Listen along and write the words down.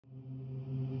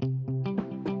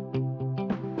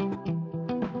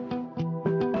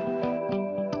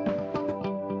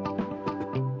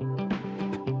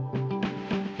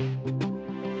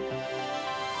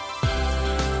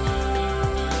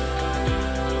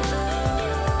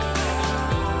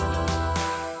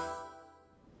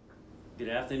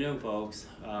afternoon, folks.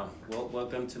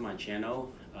 Welcome to my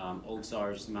channel,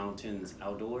 Ozarks Mountains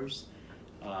Outdoors.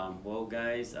 Well,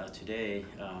 guys, today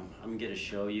I'm going to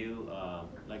show you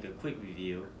like a quick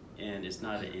review, and it's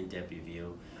not an in-depth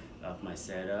review of my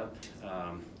setup.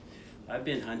 I've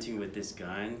been hunting with this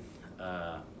gun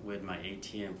with my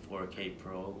ATM 4K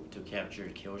Pro to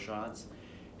capture kill shots,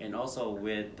 and also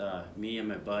with me and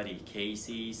my buddy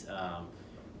Casey's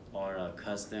our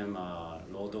custom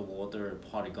Lothar Walter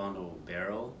polygonal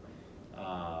barrel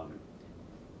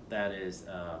that is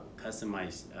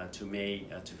customized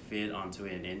to fit onto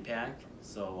an impact.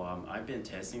 So I've been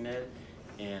testing it,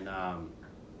 and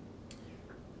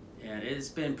it's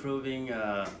been proving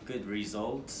good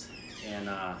results. And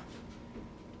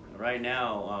right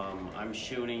now I'm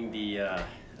shooting the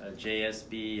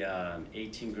JSB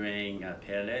 18 grain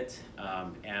pellet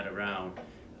at around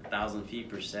 1,000 feet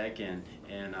per second,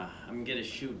 and I'm gonna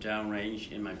shoot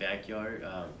downrange in my backyard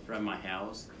from my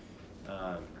house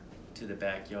to the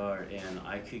backyard, and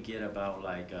I could get about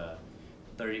like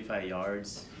 35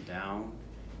 yards down.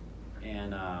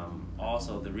 And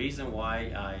also the reason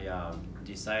why I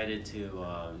decided to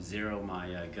zero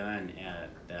my gun at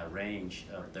that range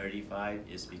of 35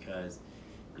 is because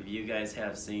if you guys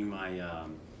have seen my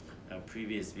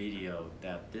previous video,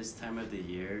 that this time of the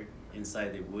year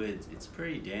inside the woods it's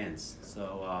pretty dense,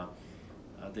 so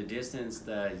the distance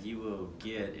that you will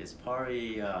get is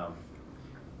probably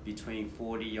between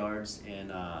 40 yards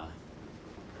and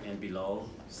below.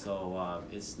 So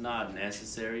it's not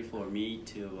necessary for me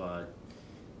to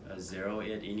zero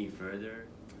it any further,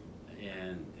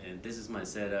 and this is my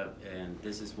setup, and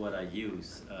this is what I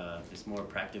use. It's more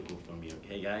practical for me,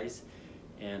 okay guys?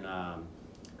 And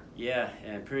yeah,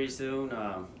 and pretty soon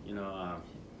you know,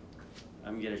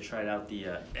 I'm gonna try out the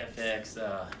FX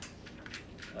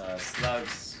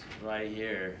slugs right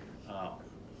here.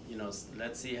 You know,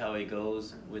 let's see how it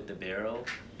goes with the barrel.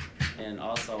 And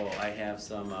also I have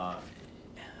some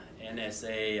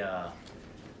NSA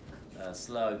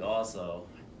slug also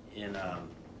in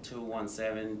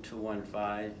 217,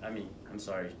 215. I'm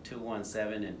sorry,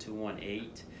 217 and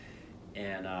 218,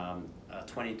 and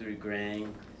 23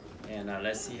 grain. And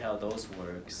let's see how those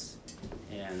works.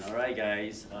 And all right,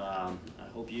 guys, I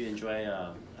hope you enjoy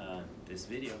this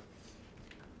video.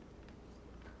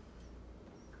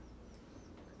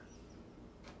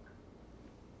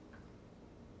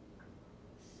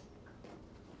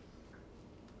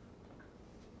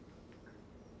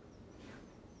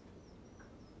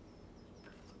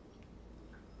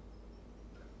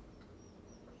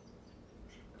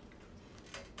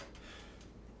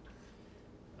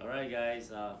 Alright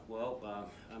guys,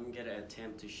 I'm gonna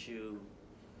attempt to shoot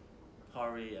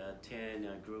probably a 10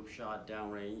 group shot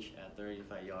downrange at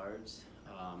 35 yards.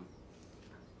 I'm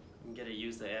gonna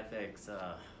use the FX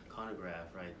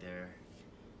chronograph right there,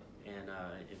 and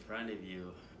in front of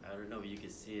you, I don't know if you can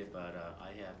see it, but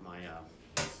I have my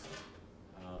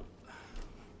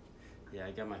yeah,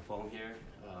 I got my phone here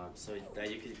so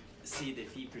that you can see the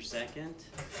feet per second.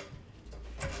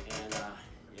 And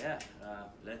yeah,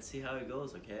 let's see how it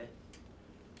goes, okay?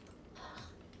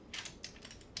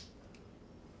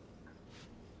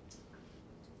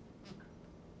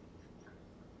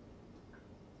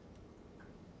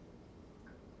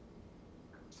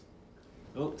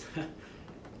 Oh,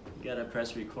 gotta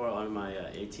press record on my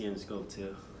ATM scope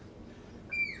too.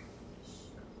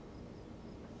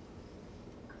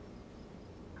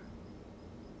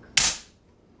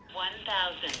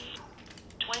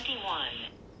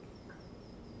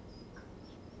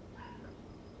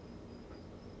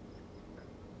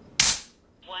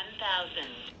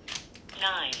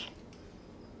 Nine.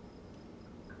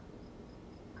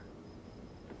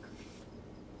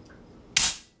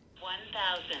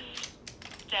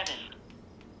 1,007.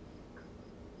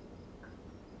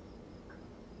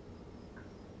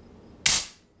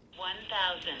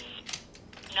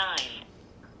 1,009.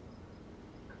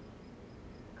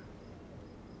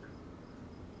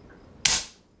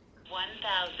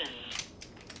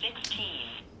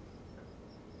 1,016.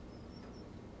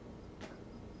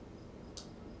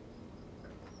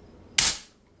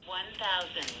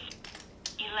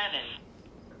 1,011.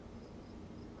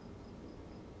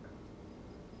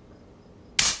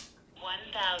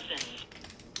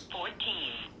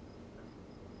 1,014.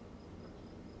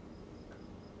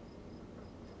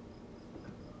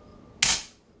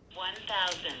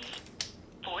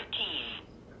 1,014.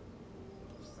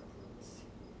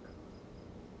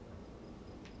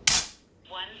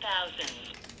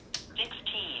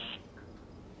 1,016.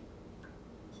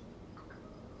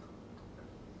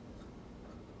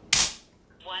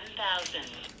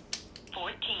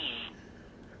 1,014.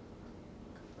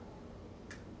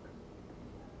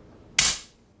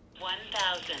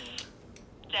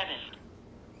 1007.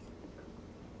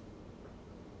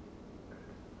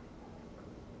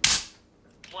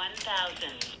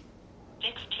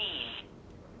 1016.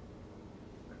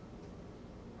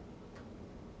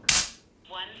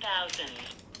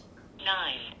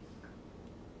 1009.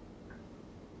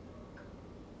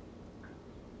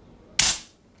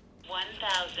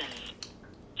 1016.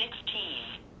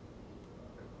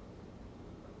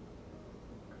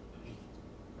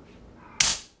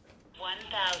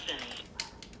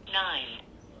 1009.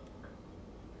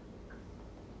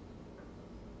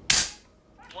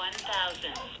 1016.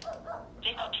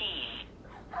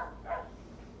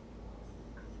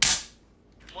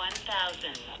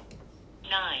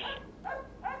 1009.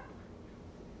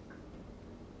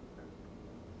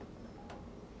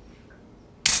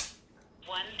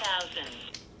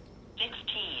 1016.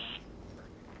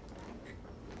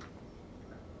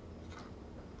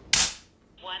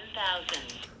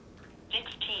 1016.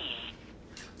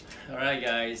 All right,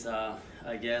 guys.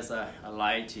 I guess I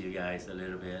lied to you guys a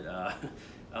little bit.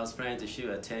 I was planning to shoot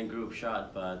a 10 group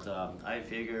shot, but I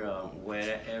figure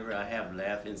whatever I have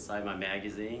left inside my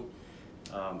magazine,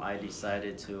 I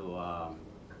decided to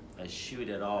shoot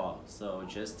it all. So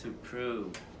just to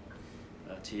prove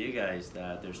to you guys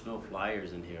that there's no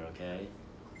flyers in here, okay?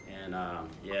 And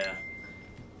yeah,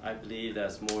 I believe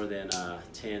that's more than a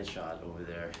 10 shot over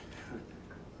there.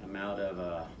 I'm out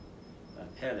of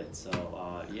pellets.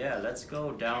 So yeah, let's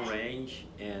go downrange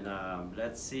and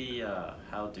let's see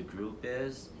how the group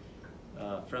is.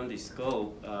 From the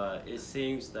scope, it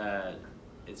seems that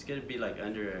it's gonna be like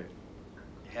under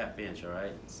 ½ inch, all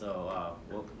right? So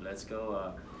well, let's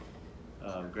go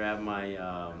grab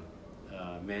my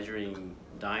measuring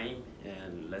dime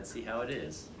and let's see how it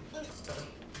is.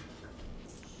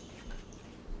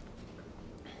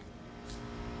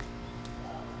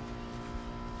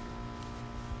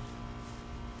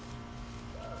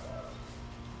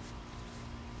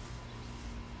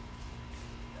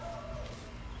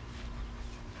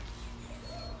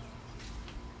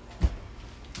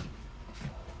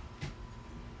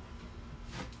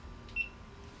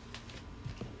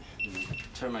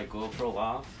 Turn my GoPro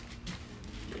off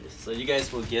so you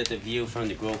guys will get the view from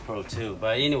the GoPro too.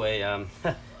 But anyway,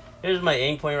 here's my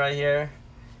aim point right here,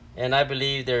 and I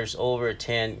believe there's over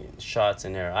 10 shots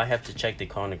in there. I have to check the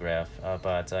chronograph,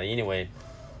 but anyway,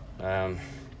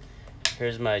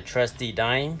 here's my trusty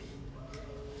dime,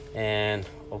 and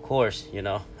of course, you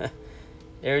know,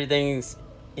 everything's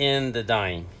in the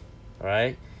dime, all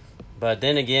right? But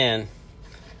then again,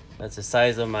 that's the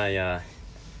size of my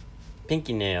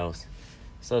pinky nails.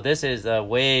 So this is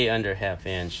way under ½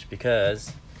 inch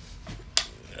because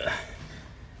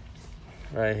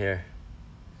right here.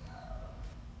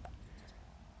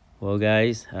 Well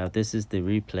guys, this is the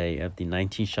replay of the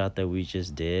 19 shot that we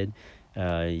just did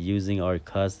using our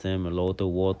custom Lothar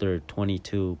Walter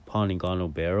 22 polygonal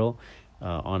barrel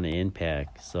on the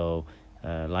impact. So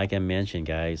like I mentioned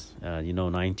guys, you know,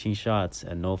 19 shots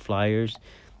and no flyers,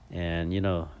 and you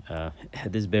know,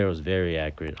 this barrel is very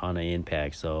accurate on the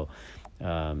impact. So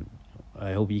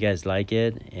I hope you guys like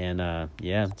it, and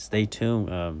yeah, stay tuned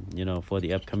you know, for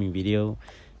the upcoming video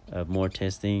of more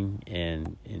testing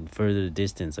and in further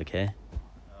distance, okay?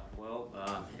 Well,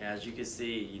 as you can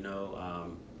see, you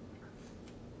know,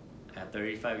 at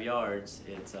 35 yards,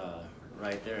 it's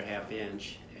right there, ½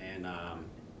 inch, and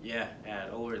yeah, at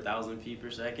over 1,000 feet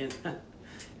per second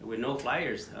with no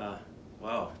flyers.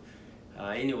 Wow.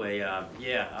 Anyway,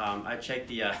 yeah, I checked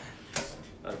the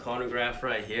chronograph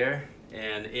right here,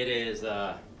 and it is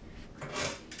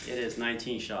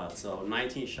 19 shots. So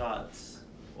 19 shots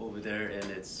over there, and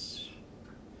it's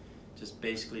just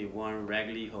basically one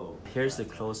raggedy hole. Here's the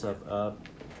close-up of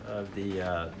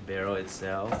the barrel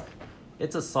itself.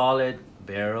 It's a solid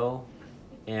barrel,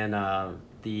 and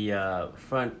the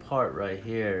front part right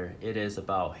here, it is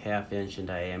about ½ inch in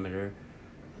diameter,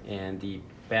 and the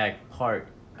back part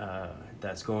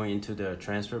that's going into the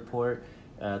transfer port,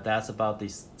 that's about the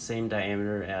same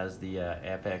diameter as the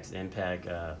Apex Impact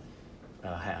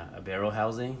barrel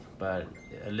housing, but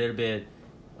a little bit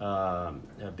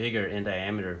bigger in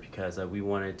diameter because we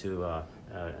wanted to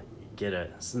get a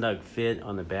snug fit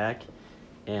on the back.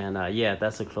 And yeah,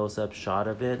 that's a close-up shot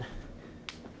of it.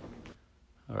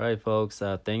 All right, folks,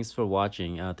 thanks for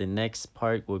watching. The next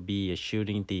part will be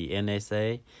shooting the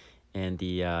NSA and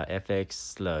the FX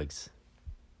slugs.